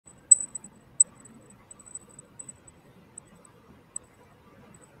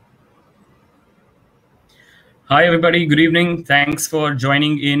Hi, everybody. Good evening. Thanks for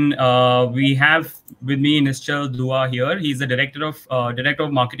joining in. We have with me Nishchal Dua here. He's the director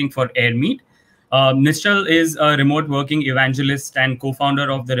of marketing for Airmeet. Nishchal is a remote working evangelist and co-founder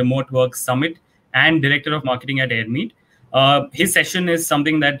of the Remote Work Summit and director of marketing at Airmeet. His session is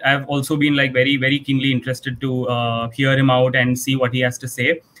something that I've also been like very, very keenly interested to hear him out and see what he has to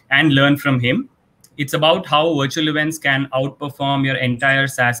say and learn from him. It's about how virtual events can outperform your entire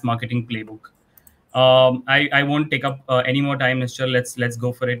SaaS marketing playbook. I won't take up any more time, Mr. Let's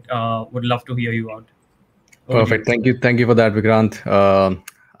go for it. Would love to hear you out. Over to you. Perfect. Thank you for that, Vikrant.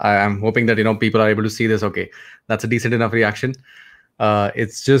 I am hoping that people are able to see this. Okay, that's a decent enough reaction.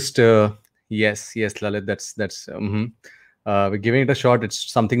 It's just yes, Lalit. That's. We're giving it a shot. It's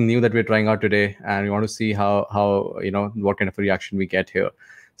something new that we're trying out today, and we want to see how what kind of a reaction we get here.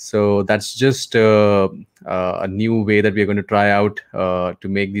 So that's just a new way that we're going to try out to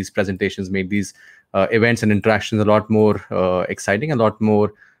make these presentations, make these events and interactions a lot more exciting, a lot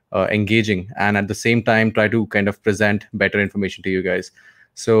more engaging, and at the same time try to kind of present better information to you guys.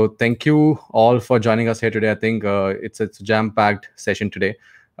 So thank you all for joining us here today. I think it's a jam-packed session today.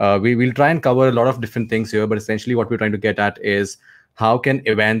 We will try and cover a lot of different things here, but essentially what we're trying to get at is how can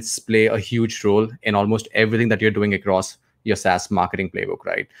events play a huge role in almost everything that you're doing across your SaaS marketing playbook,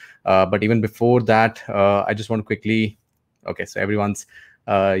 right? But even before that, I just want to quickly, okay, so everyone's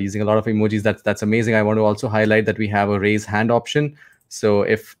using a lot of emojis. That's amazing. I want to also highlight that we have a raise hand option. So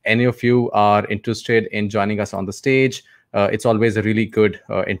if any of you are interested in joining us on the stage, it's always a really good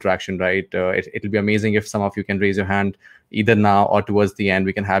interaction, right? It'll be amazing if some of you can raise your hand either now or towards the end.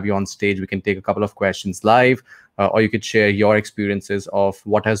 We can have you on stage. We can take a couple of questions live, or you could share your experiences of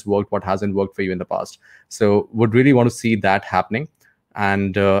what has worked, what hasn't worked for you in the past. So would really want to see that happening.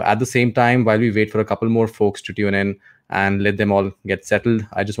 And at the same time, while we wait for a couple more folks to tune in and let them all get settled,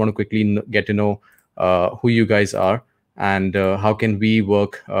 I just want to quickly get to know who you guys are and how can we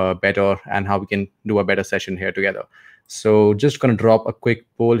work better and how we can do a better session here together. So just going to drop a quick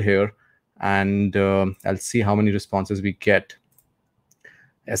poll here, and I'll see how many responses we get.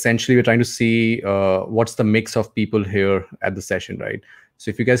 Essentially, we're trying to see what's the mix of people here at the session, right?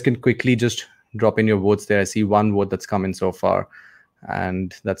 So if you guys can quickly just drop in your votes there. I see one vote that's come in so far,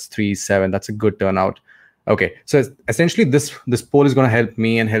 and that's 3-7. That's a good turnout. Okay, so essentially this poll is going to help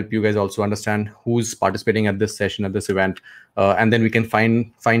me and help you guys also understand who's participating at this session, at this event, and then we can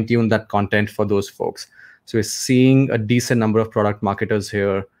fine-tune that content for those folks. So we're seeing a decent number of product marketers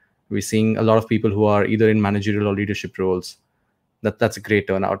here. We're seeing a lot of people who are either in managerial or leadership roles. That's a great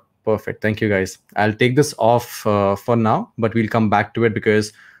turnout. Perfect. Thank you, guys. I'll take this off for now, but we'll come back to it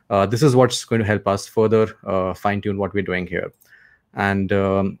because this is what's going to help us further fine-tune what we're doing here. And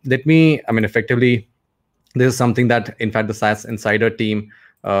effectively, this is something that, in fact, the SaaS Insider team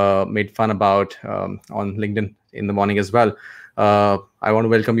made fun about on LinkedIn in the morning as well. I want to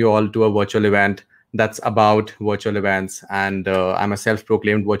welcome you all to a virtual event that's about virtual events, and I'm a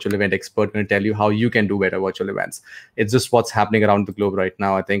self-proclaimed virtual event expert, going to tell you how you can do better virtual events. It's just what's happening around the globe right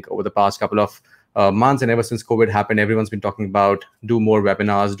now. I think over the past couple of months and ever since COVID happened, everyone's been talking about do more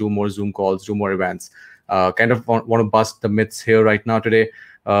webinars, do more Zoom calls, do more events. Kind of want to bust the myths here right now today.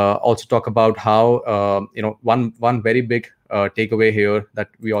 Also talk about how one very big takeaway here that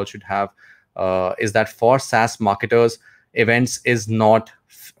we all should have is that for SaaS marketers,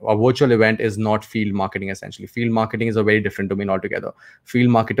 a virtual event is not field marketing. Essentially, field marketing is a very different domain altogether. Field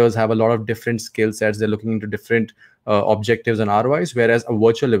marketers have a lot of different skill sets. They're looking into different objectives and ROIs, whereas a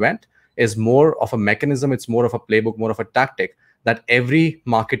virtual event is more of a mechanism. It's more of a playbook, more of a tactic that every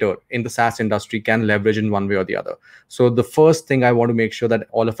marketer in the SaaS industry can leverage in one way or the other. So the first thing I want to make sure that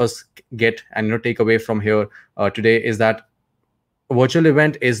all of us get and take away from here today is that a virtual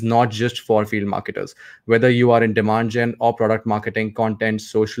event is not just for field marketers. Whether you are in demand gen or product marketing, content,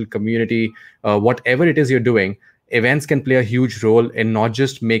 social, community, whatever it is you're doing, events can play a huge role in not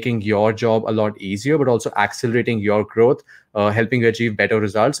just making your job a lot easier, but also accelerating your growth, helping you achieve better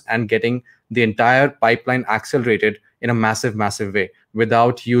results, and getting the entire pipeline accelerated in a massive way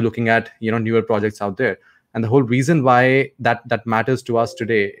without you looking at newer projects out there. And the whole reason why that matters to us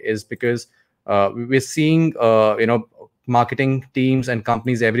today is because we're seeing marketing teams and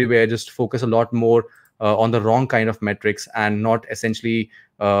companies everywhere just focus a lot more on the wrong kind of metrics and not essentially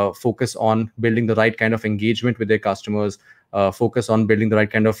focus on building the right kind of engagement with their customers, focus on building the right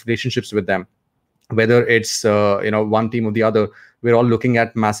kind of relationships with them. Whether it's one team or the other, we're all looking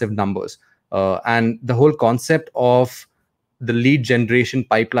at massive numbers. And the whole concept of the lead generation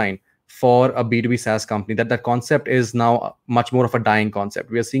pipeline for a B2B SaaS company, that concept is now much more of a dying concept.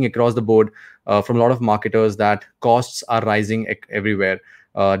 We are seeing across the board from a lot of marketers that costs are rising everywhere.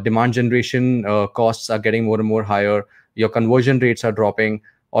 Demand generation costs are getting more and more higher. Your conversion rates are dropping.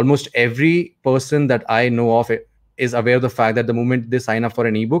 Almost every person that I know of is aware of the fact that the moment they sign up for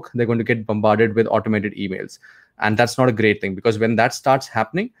an ebook, they're going to get bombarded with automated emails. And that's not a great thing, because when that starts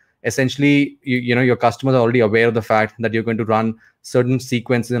happening, essentially, your customers are already aware of the fact that you're going to run certain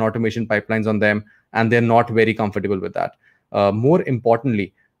sequences and automation pipelines on them, and they're not very comfortable with that. More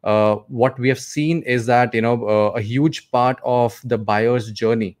importantly, what we have seen is that a huge part of the buyer's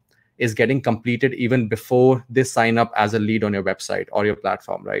journey is getting completed even before they sign up as a lead on your website or your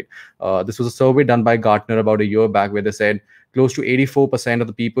platform, right? This was a survey done by Gartner about a year back, where they said close to 84% of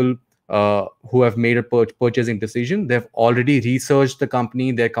the people who have made a purchasing decision, they've already researched the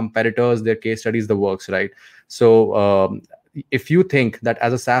company, their competitors, their case studies, the works, right? So if you think that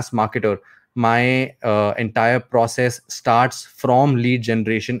as a SaaS marketer, my entire process starts from lead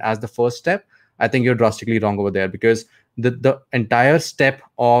generation as the first step, I think you're drastically wrong over there, because the entire step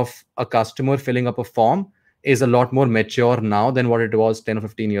of a customer filling up a form is a lot more mature now than what it was 10 or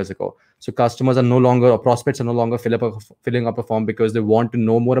 15 years ago. So customers are no longer, or prospects are no longer filling up a form because they want to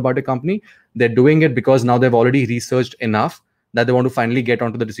know more about a company. They're doing it because now they've already researched enough that they want to finally get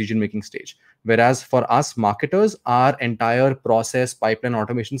onto the decision-making stage. Whereas for us marketers, our entire process pipeline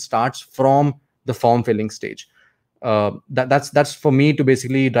automation starts from the form filling stage. That's for me to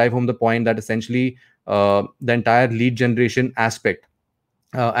basically drive home the point that essentially the entire lead generation aspect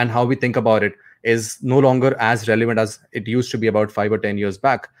and how we think about it is no longer as relevant as it used to be about 5 or 10 years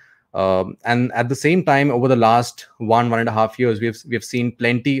back. And at the same time, over the last 1.5 years, we've seen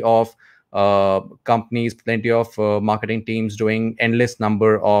plenty of companies, plenty of marketing teams doing endless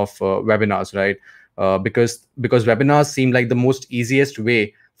number of webinars, right? Because webinars seem like the most easiest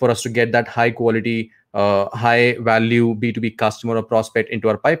way for us to get that high quality, high value B2B customer or prospect into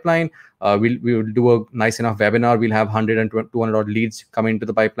our pipeline. We will do a nice enough webinar. We'll have 100 and 200 odd leads coming into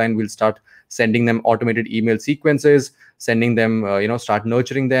the pipeline. We'll start sending them automated email sequences, sending them, start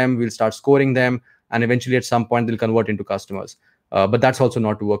nurturing them. We'll start scoring them, and eventually at some point they'll convert into customers. But that's also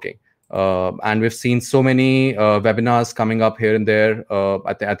not working. And we've seen so many webinars coming up here and there.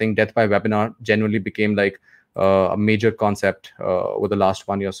 I think death by webinar genuinely became like a major concept over the last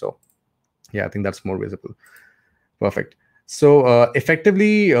 1 year or so. Yeah, I think that's more visible. Perfect. So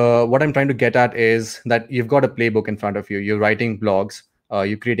effectively, what I'm trying to get at is that you've got a playbook in front of you. You're writing blogs,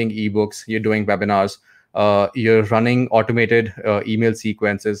 you're creating ebooks, you're doing webinars, you're running automated email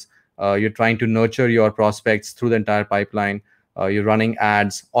sequences, you're trying to nurture your prospects through the entire pipeline, you're running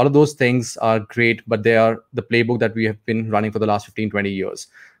ads. All of those things are great, but they are the playbook that we have been running for the last 15, 20 years.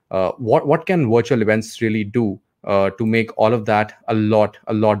 What can virtual events really do to make all of that a lot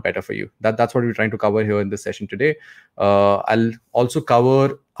better for you? That's what we're trying to cover here in this session today. I'll also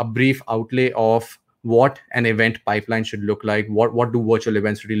cover a brief outlay of what an event pipeline should look like. What do virtual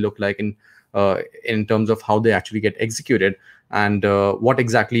events really look like in terms of how they actually get executed, and what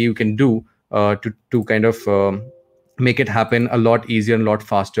exactly you can do to kind of make it happen a lot easier and a lot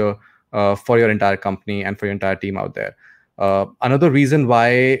faster for your entire company and for your entire team out there. Another reason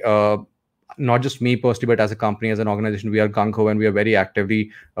why not just me personally, but as a company, as an organization, we are gung-ho and we are very actively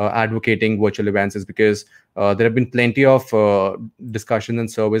advocating virtual events is because there have been plenty of discussions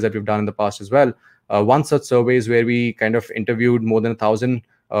and surveys that we've done in the past as well. One such survey is where we kind of interviewed more than 1,000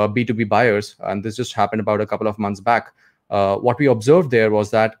 B2B buyers, and this just happened about a couple of months back. What we observed there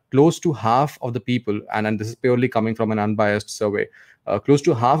was that close to half of the people, and this is purely coming from an unbiased survey, close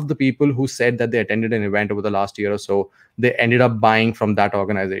to half the people who said that they attended an event over the last year or so, they ended up buying from that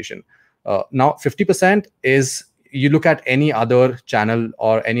organization. Now, 50% is, you look at any other channel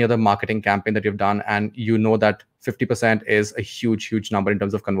or any other marketing campaign that you've done, and you know that 50% is a huge number in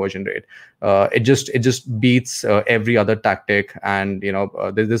terms of conversion rate. It just beats every other tactic, and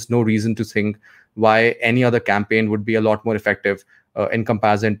there's no reason to think why any other campaign would be a lot more effective in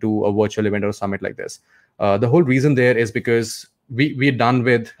comparison to a virtual event or a summit like this. The whole reason there is because we're done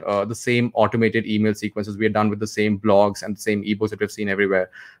with the same automated email sequences. We're done with the same blogs and the same ebooks that we've seen everywhere.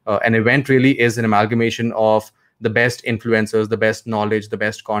 An event really is an amalgamation of the best influencers, the best knowledge, the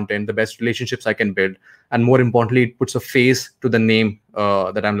best content, the best relationships I can build. And more importantly, it puts a face to the name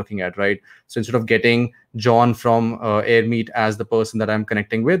that I'm looking at, right? So instead of getting John from Airmeet as the person that I'm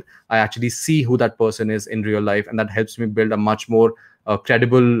connecting with, I actually see who that person is in real life. And that helps me build a much more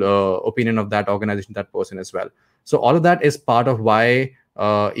credible opinion of that organization, that person as well. So all of that is part of why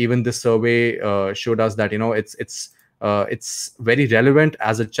even this survey showed us that it's very relevant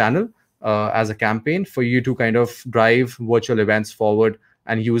as a channel, as a campaign for you to kind of drive virtual events forward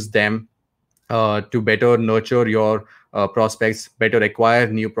and use them to better nurture your prospects, better acquire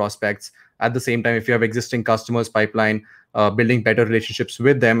new prospects, At the same time, if you have existing customers pipeline, building better relationships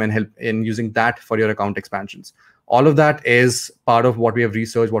with them and help in using that for your account expansions. All of that is part of what we have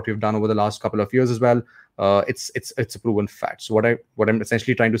researched, what we've done over the last couple of years as well. It's a proven fact. So what I'm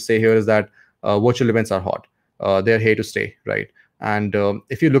essentially trying to say here is that virtual events are hot. They're here to stay, right? And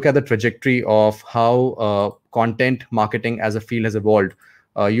if you look at the trajectory of how content marketing as a field has evolved,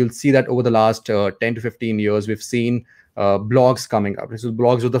 you'll see that over the last 10 to 15 years, we've seen blogs coming up. So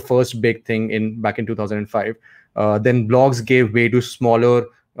blogs were the first big thing back in 2005. Then blogs gave way to smaller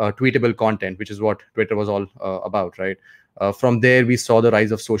tweetable content, which is what Twitter was all about, right? From there, we saw the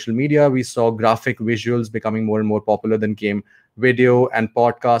rise of social media. We saw graphic visuals becoming more and more popular. Then came video and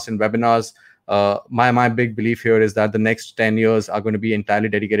podcasts and webinars. My big belief here is that the next 10 years are going to be entirely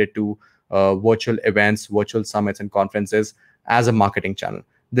dedicated to virtual events, virtual summits, and conferences as a marketing channel.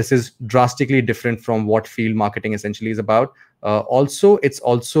 This is drastically different from what field marketing essentially is about. It's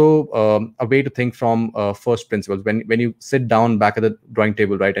also a way to think from first principles. When you sit down back at the drawing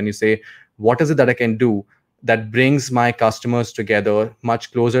table, right, and you say, what is it that I can do that brings my customers together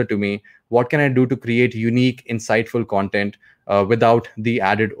much closer to me? What can I do to create unique, insightful content without the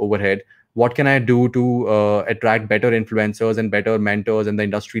added overhead? What can I do to attract better influencers and better mentors and the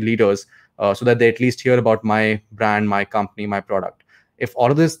industry leaders so that they at least hear about my brand, my company, my product? If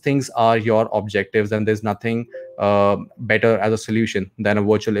all of these things are your objectives, then there's nothing better as a solution than a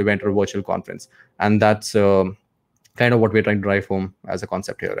virtual event or a virtual conference. And that's kind of what we're trying to drive home as a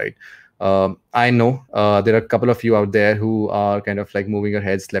concept here, right? I know there are a couple of you out there who are kind of like moving your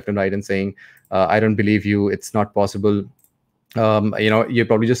heads left and right and saying, I don't believe you, it's not possible. You're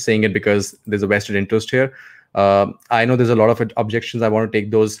probably just saying it because there's a vested interest here. I know there's a lot of objections. I want to take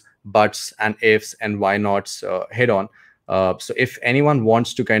those buts and ifs and why nots head on. So if anyone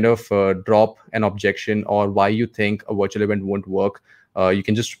wants to kind of drop an objection or why you think a virtual event won't work, you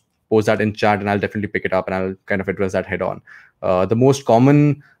can just post that in chat and I'll definitely pick it up and I'll kind of address that head on. The most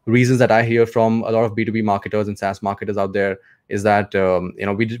common reasons that I hear from a lot of B2B marketers and SaaS marketers out there is that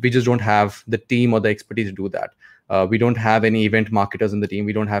we just don't have the team or the expertise to do that. We don't have any event marketers in the team.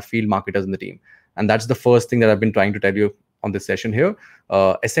 We don't have field marketers in the team. And that's the first thing that I've been trying to tell you on this session here.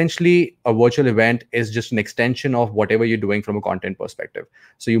 Essentially, a virtual event is just an extension of whatever you're doing from a content perspective.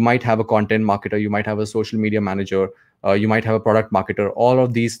 So you might have a content marketer, you might have a social media manager, you might have a product marketer. All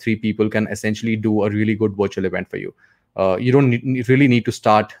of these three people can essentially do a really good virtual event for you. You don't really need to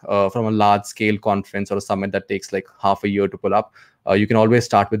start from a large scale conference or a summit that takes like half a year to pull up. You can always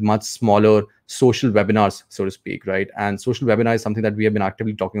start with much smaller social webinars, so to speak, right? And social webinar is something that we have been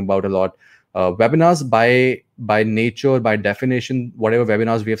actively talking about a lot. Webinars by nature, by definition, whatever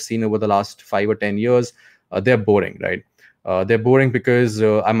webinars we have seen over the last 5 or 10 years, they're boring, right? They're boring because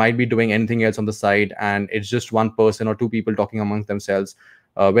I might be doing anything else on the side and it's just one person or two people talking amongst themselves.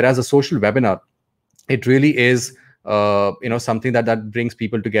 Whereas a social webinar, it really is something that brings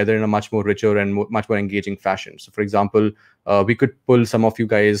people together in a much more richer and much more engaging fashion. So for example, we could pull some of you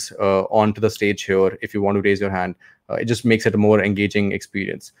guys onto the stage here if you want to raise your hand. It just makes it a more engaging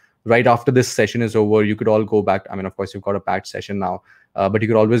experience. Right after this session is over, you could all go back. I mean, of course, you've got a packed session now, but you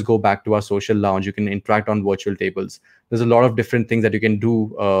could always go back to our social lounge. You can interact on virtual tables. There's a lot of different things that you can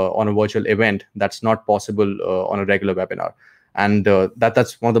do on a virtual event that's not possible on a regular webinar. And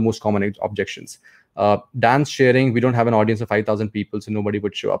that's one of the most common objections. Dan's sharing, we don't have an audience of 5,000 people, so nobody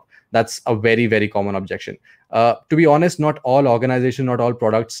would show up. That's a very, very common objection. To be honest, not all organizations, not all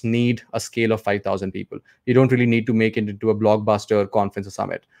products need a scale of 5,000 people. You don't really need to make it into a blockbuster conference or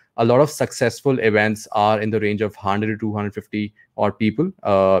summit. A lot of successful events are in the range of 100 to 250 odd people,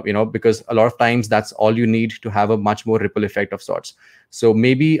 because a lot of times that's all you need to have a much more ripple effect of sorts. So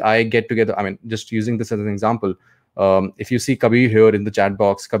maybe I get together, I mean, just using this as an example, if you see Kabir here in the chat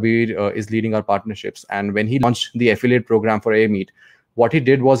box, Kabir is leading our partnerships. And when he launched the affiliate program for Airmeet, what he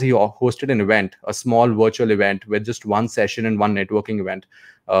did was he hosted an event, a small virtual event with just one session and one networking event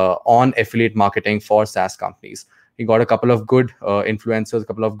on affiliate marketing for SaaS companies. He got a couple of good influencers, a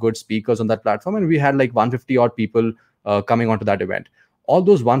couple of good speakers on that platform, and we had like 150 odd people coming onto that event. All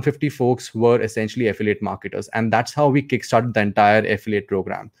those 150 folks were essentially affiliate marketers, and that's how we kickstarted the entire affiliate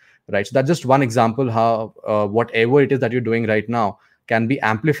program, right? So that's just one example how whatever it is that you're doing right now can be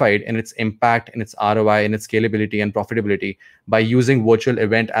amplified in its impact, in its ROI, in its scalability and profitability by using virtual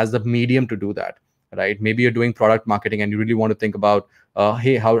event as the medium to do that, right? Maybe you're doing product marketing and you really want to think about,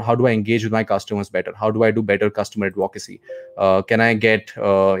 hey, how do I engage with my customers better? How do I do better customer advocacy? Can I get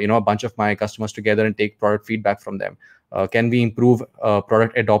a bunch of my customers together and take product feedback from them? Can we improve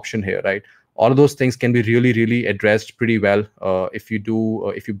product adoption here, right? All of those things can be really, really addressed pretty well if you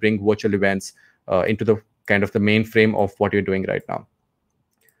bring virtual events into the kind of the mainframe of what you're doing right now.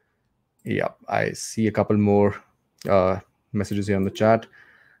 Yeah, I see a couple more messages here on the chat.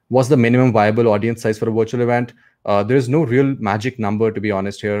 What's the minimum viable audience size for a virtual event? There is no real magic number, to be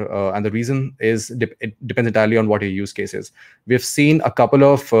honest here, and the reason is it depends entirely on what your use case is. We've seen a couple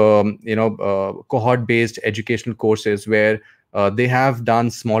of cohort-based educational courses where they have done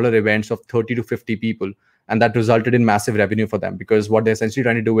smaller events of 30 to 50 people, and that resulted in massive revenue for them, because what they're essentially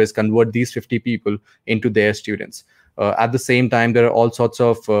trying to do is convert these 50 people into their students. At the same time, there are all sorts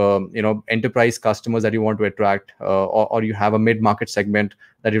of enterprise customers that you want to attract, or you have a mid-market segment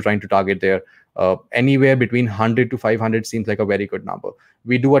that you're trying to target there. Anywhere between 100 to 500 seems like a very good number.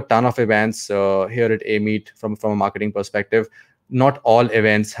 We do a ton of events here at Airmeet from a marketing perspective. Not all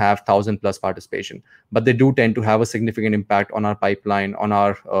events have 1,000+ participation, but they do tend to have a significant impact on our pipeline, on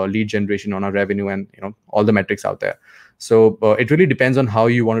our lead generation, on our revenue, and all the metrics out there. So it really depends on how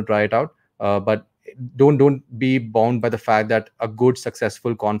you want to try it out. But don't be bound by the fact that a good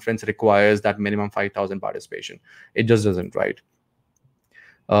successful conference requires that minimum 5,000 participation. It just doesn't, right?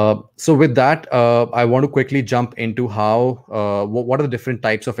 So with that, I want to quickly jump into how what are the different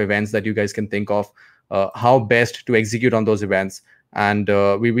types of events that you guys can think of, how best to execute on those events, and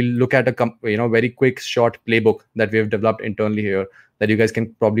we will look at a very quick short playbook that we have developed internally here that you guys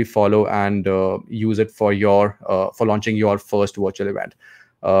can probably follow and use it for launching your first virtual event.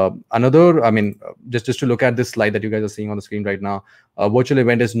 Just to look at this slide that you guys are seeing on the screen right now, a virtual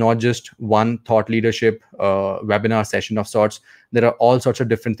event is not just one thought leadership webinar session of sorts. There are all sorts of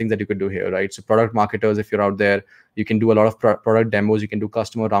different things that you could do here, right? So product marketers, if you're out there, you can do a lot of product demos, you can do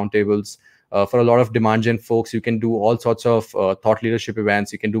customer roundtables. For a lot of demand gen folks, you can do all sorts of thought leadership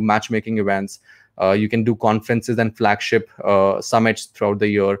events, you can do matchmaking events, you can do conferences and flagship summits throughout the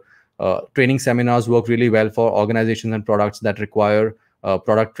year. Training seminars work really well for organizations and products that require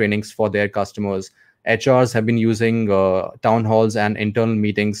product trainings for their customers. HRs have been using town halls and internal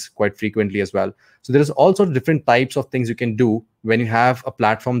meetings quite frequently as well. So there's all sorts of different types of things you can do when you have a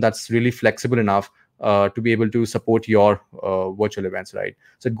platform that's really flexible enough to be able to support your virtual events, right?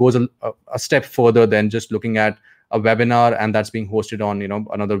 So it goes a step further than just looking at a webinar and that's being hosted on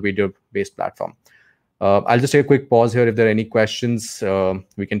another video-based platform. I'll just take a quick pause here. If there are any questions,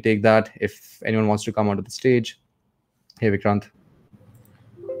 we can take that. If anyone wants to come onto the stage. Hey, Vikrant.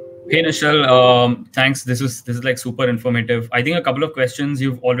 Hey Nishchal, thanks. This is like super informative. I think a couple of questions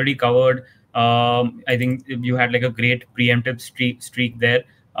you've already covered. I think you had like a great preemptive streak there,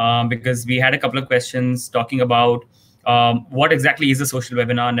 because we had a couple of questions talking about what exactly is a social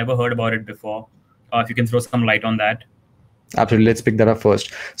webinar. Never heard about it before. If you can throw some light on that. Absolutely. Let's pick that up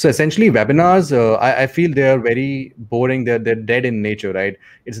first. So essentially webinars, I feel they're very boring. They're dead in nature, right?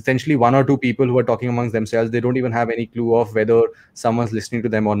 It's essentially one or two people who are talking amongst themselves. They don't even have any clue of whether someone's listening to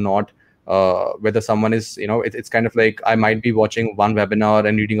them or not. Whether someone is, it's kind of like I might be watching one webinar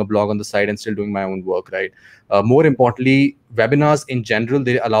and reading a blog on the side and still doing my own work, right? More importantly, webinars in general,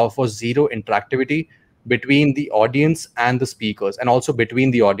 they allow for zero interactivity between the audience and the speakers, and also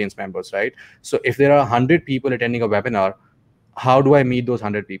between the audience members, right? So if there are 100 people attending a webinar, how do I meet those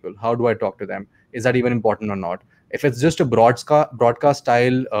 100 people? How do I talk to them? Is that even important or not? If it's just a broadcast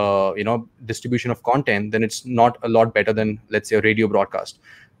style, distribution of content, then it's not a lot better than, let's say, a radio broadcast.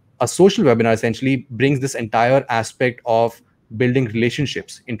 A social webinar essentially brings this entire aspect of building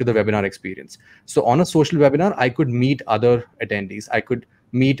relationships into the webinar experience. So on a social webinar, I could meet other attendees. I could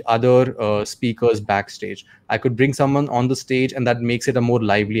meet other speakers backstage. I could bring someone on the stage, and that makes it a more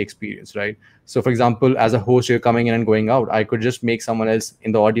lively experience, right? So for example, as a host, you're coming in and going out, I could just make someone else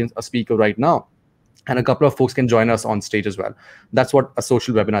in the audience a speaker right now, and a couple of folks can join us on stage as well. That's what a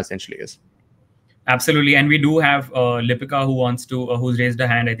social webinar essentially is. Absolutely. And we do have Lipika who's raised her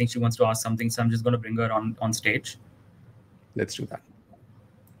hand. I think she wants to ask something. So I'm just going to bring her on stage. Let's do that.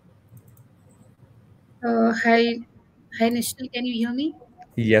 Hi, Nishchal, can you hear me?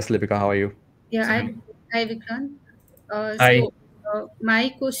 Yes, Lipika, how are you? Yeah, hi Vikrant. Hi. So my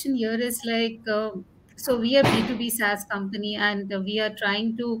question here is like, so we are B2B SaaS company, and we are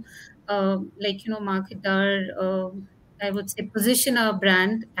trying to market our, I would say, position our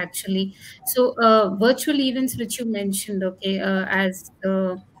brand actually. So virtual events, which you mentioned, okay, as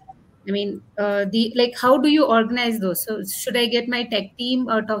how do you organize those? So should I get my tech team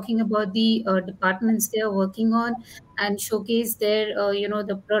talking about the departments they are working on and showcase their,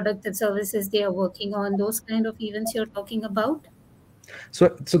 the product and services they are working on, those kind of events you're talking about? So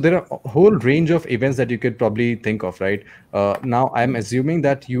there are a whole range of events that you could probably think of, right? Now, I'm assuming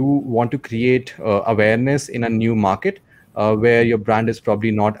that you want to create awareness in a new market where your brand is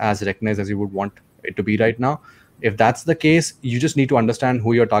probably not as recognized as you would want it to be right now. If that's the case, you just need to understand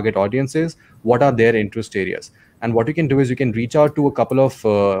who your target audience is, what are their interest areas. And what you can do is you can reach out to a couple of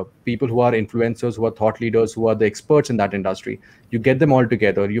people who are influencers, who are thought leaders, who are the experts in that industry. You get them all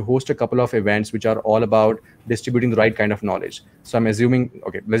together. You host a couple of events which are all about distributing the right kind of knowledge. So I'm assuming,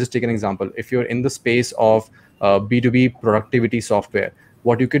 okay, let's just take an example. If you're in the space of B2B productivity software,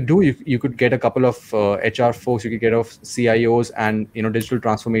 what you could do, you could get a couple of HR folks, you could get of CIOs and digital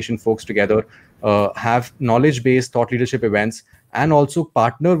transformation folks together, have knowledge-based thought leadership events, and also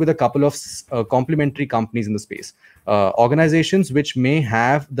partner with a couple of complementary companies in the space, organizations which may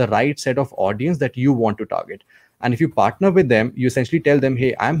have the right set of audience that you want to target. And if you partner with them, you essentially tell them,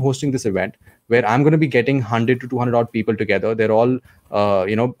 hey, I'm hosting this event where I'm going to be getting 100 to 200 odd people together. They're all,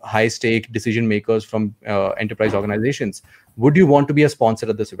 high stake decision makers from enterprise organizations. Would you want to be a sponsor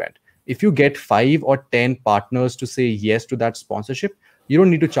at this event? If you get 5 or 10 partners to say yes to that sponsorship, you don't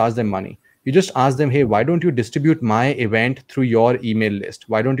need to charge them money. You just ask them, hey, why don't you distribute my event through your email list?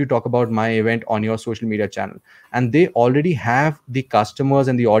 Why don't you talk about my event on your social media channel? And they already have the customers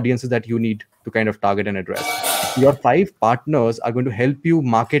and the audiences that you need to kind of target and address. Your 5 partners are going to help you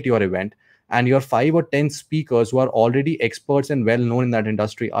market your event, and your 5 or 10 speakers who are already experts and well known in that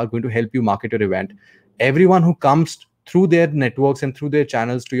industry are going to help you market your event. Everyone who comes through their networks and through their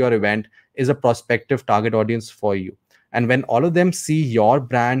channels to your event is a prospective target audience for you. And when all of them see your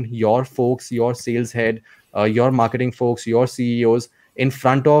brand, your folks, your sales head, your marketing folks, your CEOs in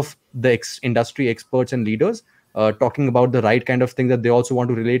front of the industry experts and leaders, talking about the right kind of thing that they also want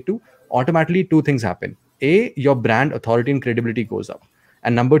to relate to, automatically 2 things happen. A, your brand authority and credibility goes up.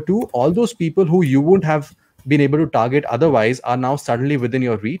 And number 2, all those people who you wouldn't have been able to target otherwise are now suddenly within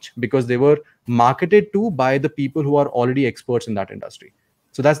your reach because they were marketed to by the people who are already experts in that industry.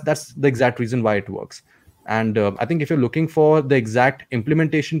 So that's the exact reason why it works. And I think if you're looking for the exact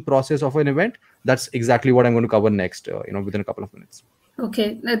implementation process of an event, that's exactly what I'm going to cover next, within a couple of minutes.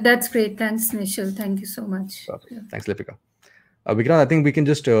 Okay, that's great. Thanks, Nishchal. Thank you so much. Yeah. Thanks, Lipika. Vikrant, I think we can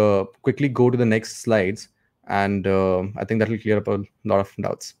just quickly go to the next slides, and I think that will clear up a lot of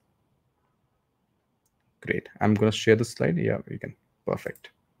doubts. Great. I'm going to share the slide. Yeah, we can.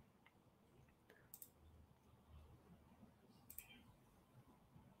 Perfect.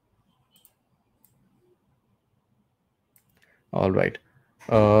 All right.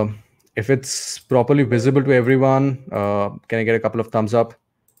 If it's properly visible to everyone, can I get a couple of thumbs up?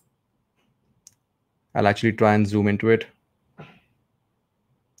 I'll actually try and zoom into it.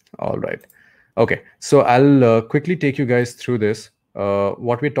 All right. Okay. So I'll quickly take you guys through this.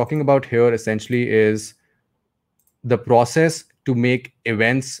 What we're talking about here essentially is the process to make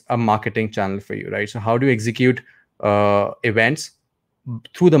events a marketing channel for you, right? So how do you execute events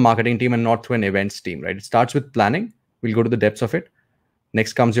through the marketing team and not through an events team, right? It starts with planning. We'll go to the depths of it.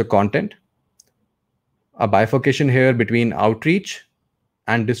 Next comes your content. A bifurcation here between outreach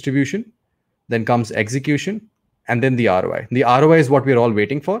and distribution. Then comes execution, and then the ROI. The ROI is what we're all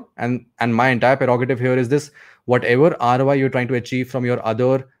waiting for. And my entire prerogative here is this: whatever ROI you're trying to achieve from your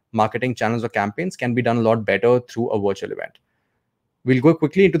other marketing channels or campaigns can be done a lot better through a virtual event. We'll go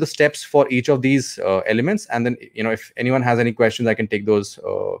quickly into the steps for each of these elements. And then, if anyone has any questions, I can take those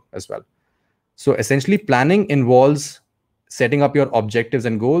as well. So essentially, planning involves setting up your objectives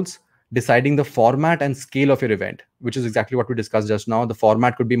and goals, deciding the format and scale of your event, which is exactly what we discussed just now. The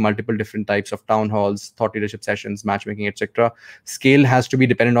format could be multiple different types of town halls, thought leadership sessions, matchmaking, etc. Scale has to be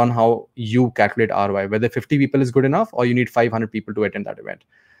dependent on how you calculate ROI, whether 50 people is good enough or you need 500 people to attend that event.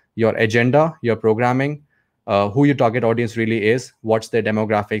 Your agenda, your programming, who your target audience really is, what's their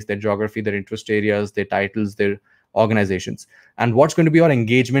demographics, their geography, their interest areas, their titles, their organizations, and what's going to be your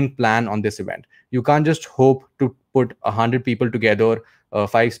engagement plan on this event. You can't just hope to put 100 people together,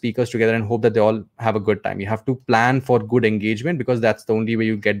 5 speakers together, and hope that they all have a good time. You have to plan for good engagement, because that's the only way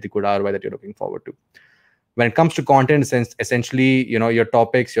you get the good ROI that you're looking forward to. When it comes to content, essentially, your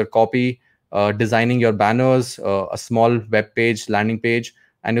topics, your copy, designing your banners, a small web page, landing page,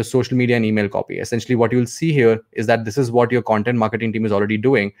 and your social media and email copy. Essentially, what you'll see here is that this is what your content marketing team is already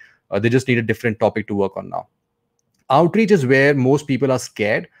doing. They just need a different topic to work on now. Outreach is where most people are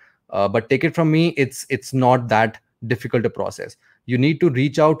scared, but take it from me, it's not that difficult a process. You need to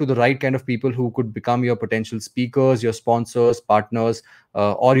reach out to the right kind of people who could become your potential speakers, your sponsors, partners,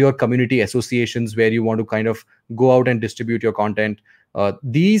 or your community associations where you want to kind of go out and distribute your content.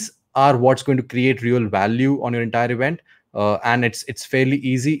 These are what's going to create real value on your entire event. And it's fairly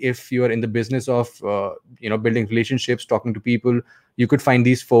easy if you're in the business of building relationships, talking to people. You could find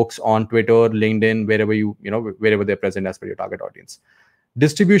these folks on Twitter, LinkedIn, wherever they're present as per your target audience.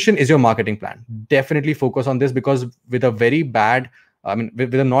 Distribution is your marketing plan. Definitely focus on this, because with a very bad,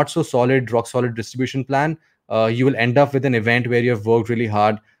 with a not so solid, rock solid distribution plan, you will end up with an event where you have worked really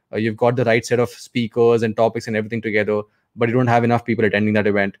hard. you've got the right set of speakers and topics and everything together, but you don't have enough people attending that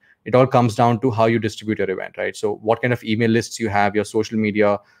event. It all comes down to how you distribute your event, right? So what kind of email lists you have, your social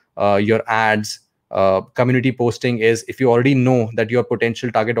media, your ads, community posting. Is if you already know that your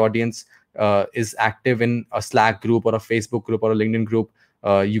potential target audience is active in a Slack group or a Facebook group or a LinkedIn group,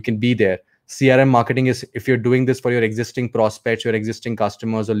 you can be there. CRM marketing is if you're doing this for your existing prospects, your existing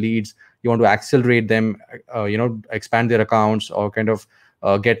customers or leads, you want to accelerate them, expand their accounts, or kind of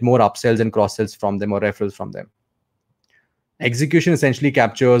get more upsells and cross sells from them or referrals from them. Execution essentially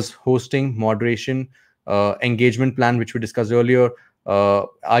captures hosting, moderation, engagement plan, which we discussed earlier.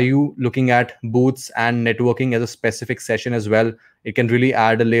 Are you looking at booths and networking as a specific session as well? It can really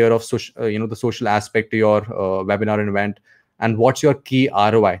add a layer of the social aspect to your webinar and event. And what's your key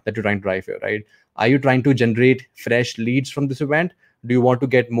ROI that you're trying to drive here, right? Are you trying to generate fresh leads from this event? Do you want to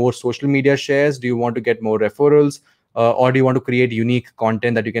get more social media shares? Do you want to get more referrals? Or do you want to create unique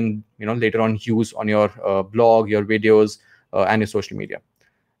content that you can later on use on your blog, your videos, and your social media?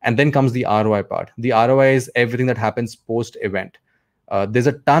 And then comes the ROI part. The ROI is everything that happens post-event. There's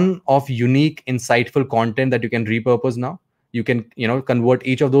a ton of unique, insightful content that you can repurpose now. You can convert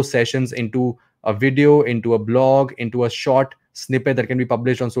each of those sessions into a video, into a blog, into a short snippet that can be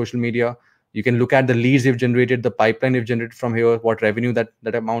published on social media. You can look at the leads you've generated, the pipeline you've generated from here, what revenue that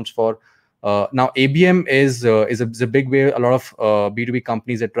amounts for. Now, ABM is a big way a lot of B2B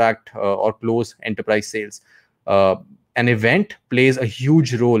companies attract or close enterprise sales. An event plays a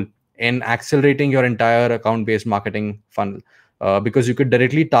huge role in accelerating your entire account-based marketing funnel, because you could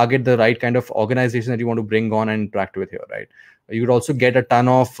directly target the right kind of organization that you want to bring on and interact with here, right? You would also get a ton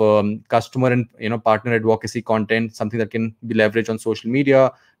of customer and partner advocacy content, something that can be leveraged on social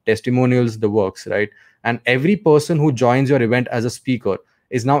media, testimonials, the works, right? And every person who joins your event as a speaker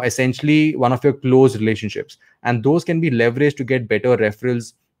is now essentially one of your close relationships, and those can be leveraged to get better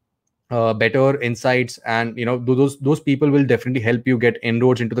referrals, better insights, and those people will definitely help you get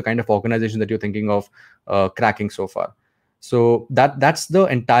inroads into the kind of organization that you're thinking of cracking so far. So that's the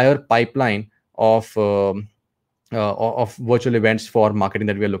entire pipeline of virtual events for marketing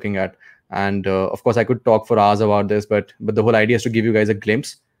that we are looking at. And of course, I could talk for hours about this, but the whole idea is to give you guys a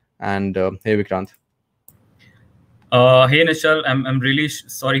glimpse. And hey, Vikrant. Hey Nishchal, I'm really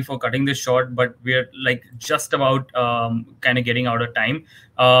sorry for cutting this short, but we're like just about kind of getting out of time.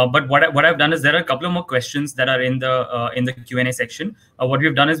 But what I've done is there are a couple of more questions that are in the Q&A section. What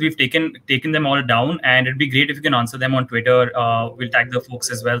we've done is we've taken them all down, and it'd be great if you can answer them on Twitter. We'll tag the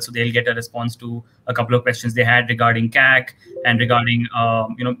folks as well, so they'll get a response to a couple of questions they had regarding CAC and regarding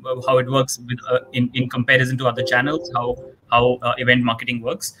how it works with in comparison to other channels, how event marketing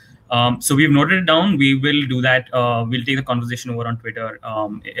works. So we've noted it down. We will do that. We'll take the conversation over on Twitter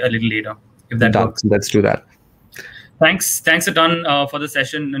a little later, if that works. Let's do that. Thanks a ton for the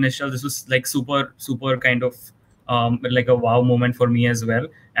session, Nishchal. This was like super kind of like a wow moment for me as well.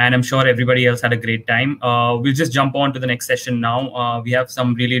 And I'm sure everybody else had a great time. We'll just jump on to the next session now. We have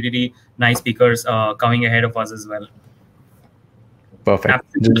some really nice speakers coming ahead of us as well. Perfect.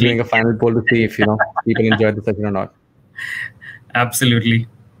 Absolutely. Just doing a final poll to see if people enjoyed the session or not. Absolutely.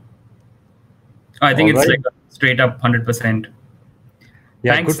 I think it's like a straight up 100%.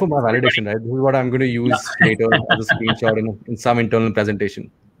 Yeah, thanks. Good for my validation, right? This is what I'm going to use later as a screenshot in some internal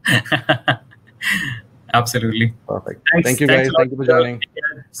presentation. Absolutely. Perfect. Thank you, guys. Thank you for joining.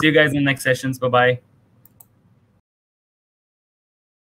 See you guys in the next sessions. Bye-bye.